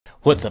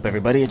What's up,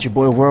 everybody? It's your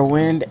boy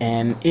Whirlwind,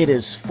 and it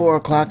is 4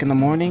 o'clock in the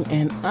morning,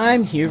 and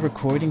I'm here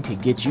recording to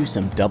get you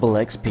some double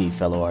XP,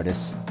 fellow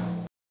artists.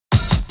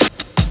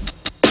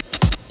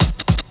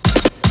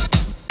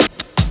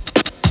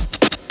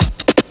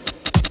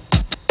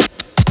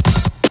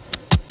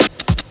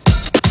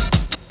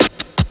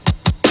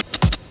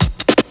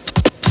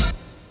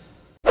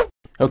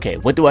 Okay,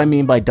 what do I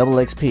mean by double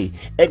XP?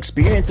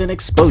 Experience and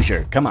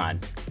exposure. Come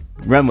on,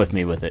 run with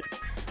me with it.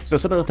 So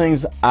some of the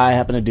things I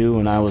happened to do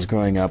when I was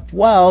growing up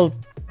while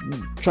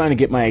trying to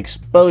get my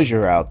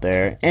exposure out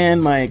there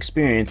and my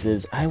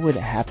experiences, I would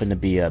happen to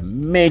be a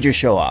major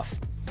show-off.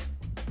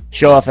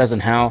 Show-off as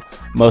in how?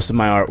 Most of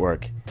my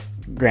artwork.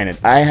 Granted,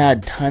 I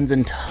had tons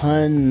and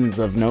tons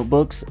of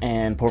notebooks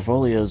and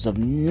portfolios of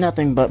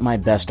nothing but my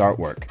best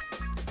artwork.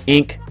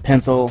 Ink,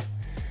 pencil,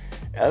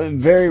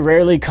 very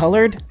rarely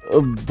colored,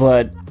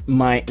 but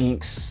my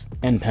inks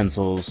and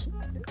pencils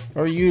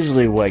are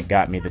usually what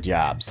got me the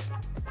jobs.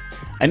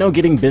 I know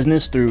getting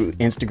business through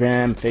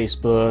Instagram,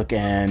 Facebook,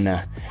 and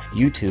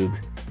YouTube,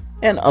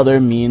 and other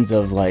means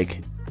of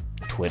like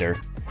Twitter,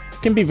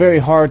 can be very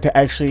hard to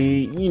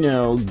actually,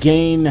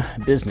 gain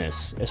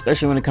business,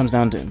 especially when it comes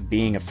down to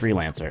being a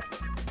freelancer.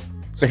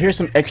 So here's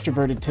some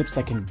extroverted tips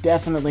that can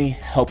definitely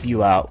help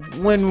you out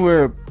when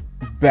we're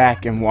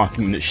back and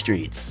walking the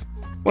streets.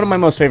 One of my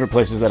most favorite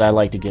places that I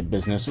like to get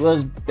business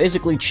was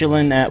basically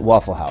chilling at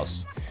Waffle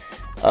House.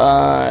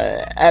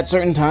 At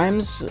certain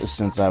times,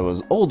 since I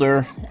was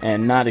older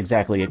and not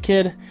exactly a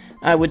kid,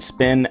 I would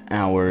spend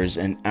hours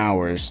and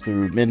hours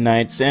through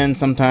midnights and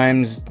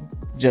sometimes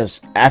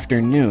just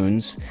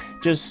afternoons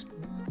just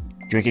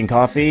drinking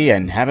coffee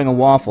and having a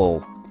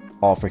waffle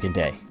all freaking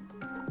day.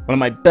 One of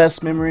my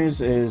best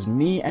memories is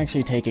me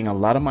actually taking a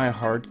lot of my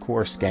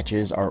hardcore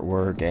sketches,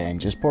 artwork, and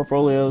just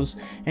portfolios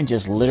and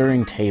just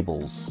littering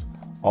tables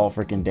all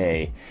freaking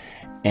day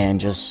and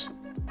just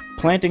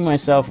planting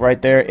myself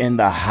right there in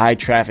the high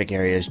traffic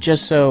areas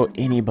just so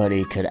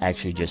anybody could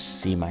actually just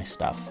see my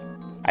stuff.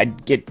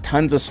 I'd get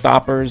tons of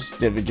stoppers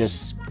that would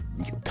just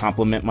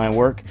compliment my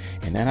work,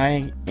 and then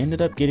I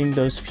ended up getting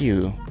those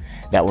few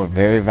that were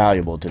very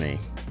valuable to me.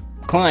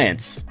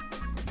 Clients.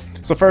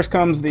 So first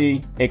comes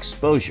the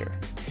exposure.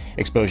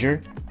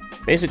 Exposure,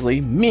 basically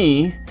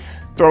me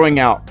throwing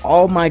out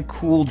all my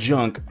cool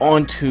junk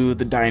onto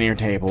the dining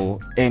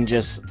table and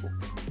just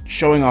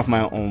showing off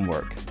my own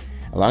work.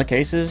 A lot of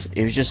cases,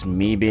 it was just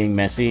me being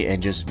messy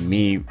and just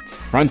me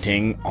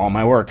fronting all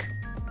my work.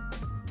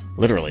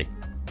 Literally.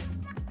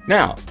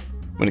 Now,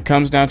 when it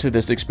comes down to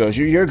this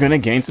exposure, you're going to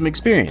gain some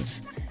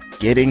experience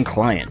getting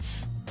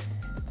clients.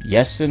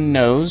 Yes and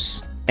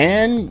no's,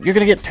 and you're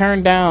going to get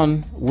turned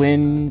down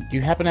when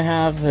you happen to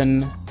have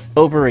an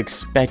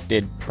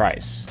over-expected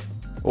price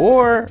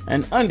or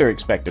an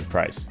under-expected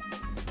price.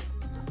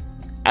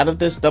 Out of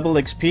this double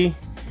XP,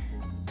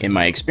 in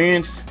my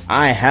experience,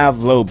 I have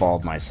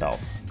lowballed myself.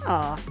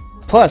 Aww.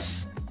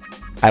 Plus,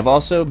 I've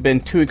also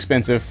been too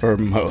expensive for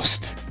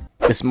most.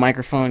 This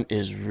microphone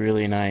is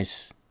really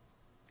nice.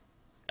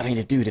 I mean,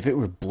 dude, if it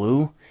were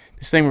blue,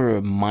 this thing would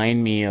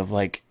remind me of,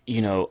 like,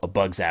 a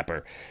bug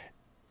zapper.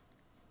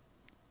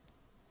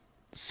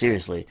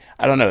 Seriously,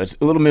 I don't know, it's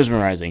a little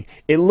mesmerizing.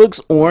 It looks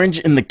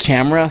orange in the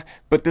camera,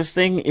 but this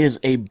thing is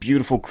a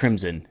beautiful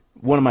crimson.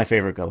 One of my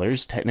favorite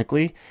colors,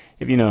 technically.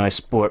 If you know, I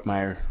sport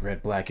my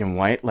red, black, and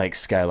white like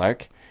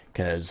Skylark,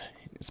 because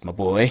it's my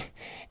boy,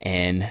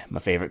 and my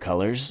favorite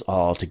colors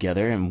all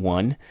together in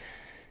one.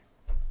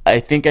 I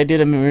think I did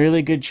a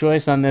really good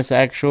choice on this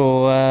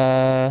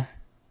actual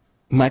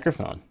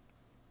microphone.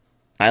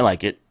 I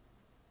like it.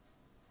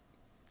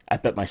 I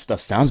bet my stuff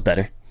sounds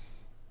better.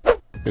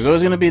 There's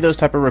always going to be those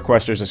type of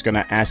requesters that's going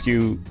to ask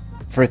you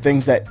for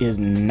things that is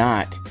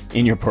not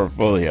in your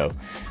portfolio.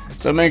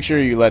 So make sure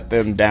you let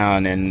them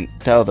down and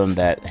tell them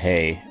that,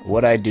 hey,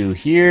 what I do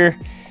here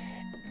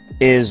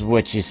is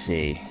what you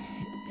see.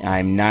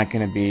 I'm not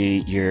going to be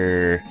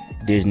your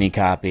Disney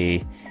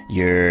copy,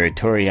 your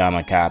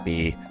Toriyama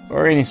copy,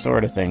 or any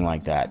sort of thing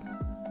like that.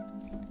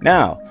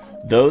 Now,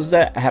 those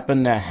that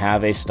happen to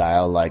have a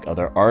style like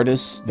other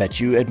artists that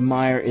you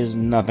admire, is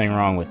nothing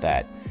wrong with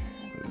that.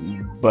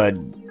 But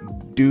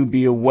do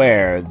be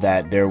aware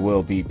that there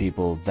will be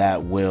people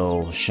that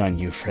will shun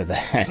you for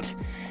that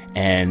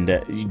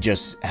and you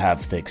just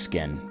have thick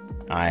skin.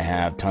 I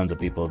have tons of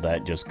people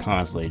that just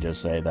constantly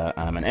just say that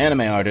I'm an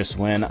anime artist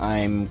when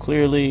I'm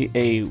clearly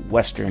a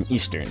Western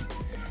Eastern.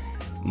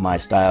 My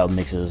style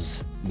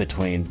mixes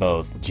between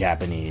both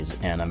Japanese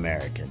and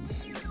American.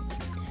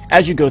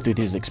 As you go through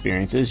these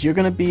experiences, you're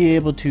going to be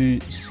able to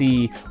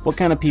see what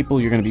kind of people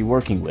you're going to be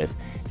working with.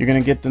 You're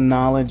going to get the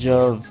knowledge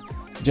of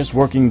just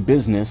working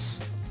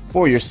business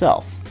for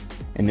yourself.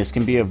 And this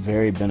can be a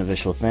very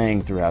beneficial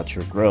thing throughout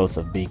your growth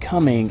of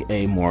becoming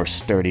a more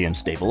sturdy and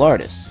stable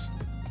artist.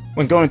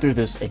 When going through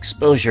this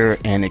exposure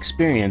and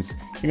experience,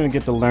 you're going to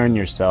get to learn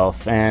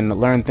yourself and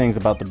learn things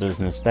about the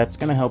business that's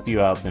going to help you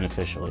out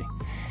beneficially.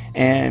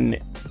 And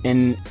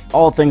in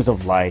all things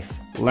of life,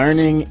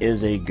 learning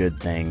is a good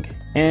thing.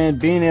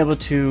 And being able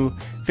to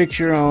fix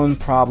your own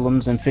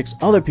problems and fix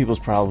other people's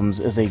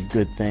problems is a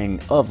good thing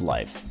of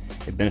life.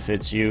 It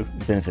benefits you,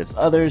 it benefits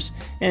others,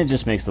 and it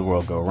just makes the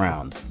world go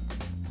round.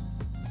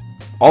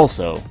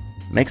 Also,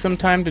 make some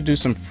time to do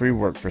some free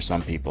work for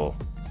some people.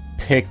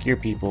 Pick your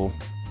people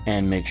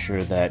and make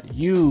sure that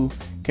you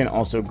can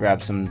also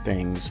grab some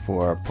things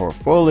for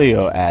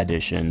portfolio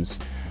additions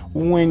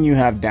when you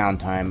have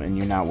downtime and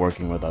you're not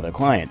working with other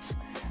clients.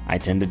 I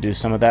tend to do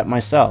some of that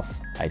myself.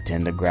 I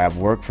tend to grab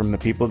work from the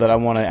people that I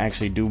want to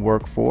actually do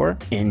work for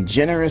in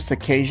generous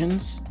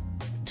occasions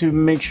to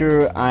make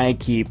sure I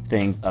keep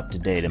things up to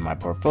date in my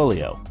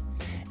portfolio.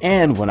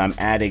 And when I'm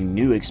adding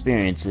new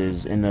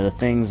experiences in the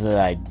things that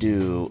I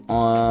do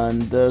on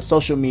the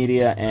social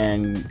media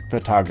and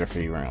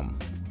photography realm.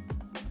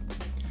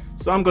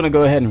 So I'm going to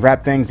go ahead and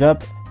wrap things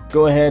up.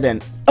 Go ahead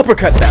and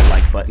uppercut that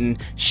like button,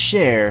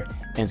 share,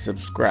 and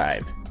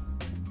subscribe.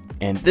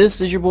 And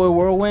this is your boy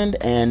Whirlwind,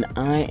 and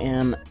I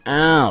am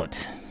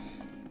out.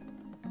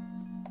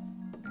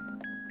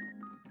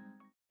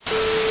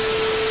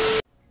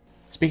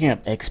 Speaking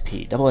of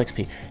XP, double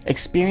XP,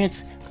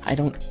 experience, I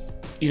don't,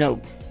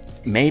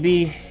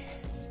 maybe,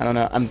 I don't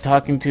know, I'm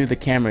talking to the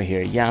camera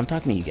here. Yeah, I'm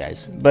talking to you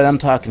guys, but I'm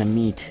talking to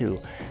me too.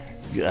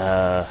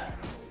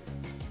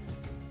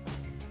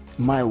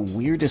 My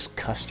weirdest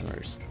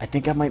customers. I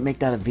think I might make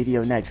that a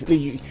video next.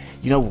 You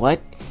know what?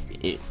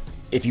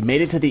 If you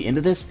made it to the end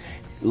of this,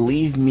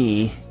 leave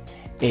me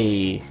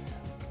a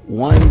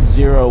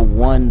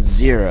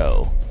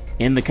 1010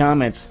 in the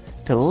comments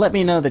to let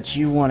me know that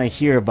you want to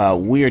hear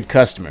about weird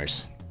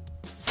customers.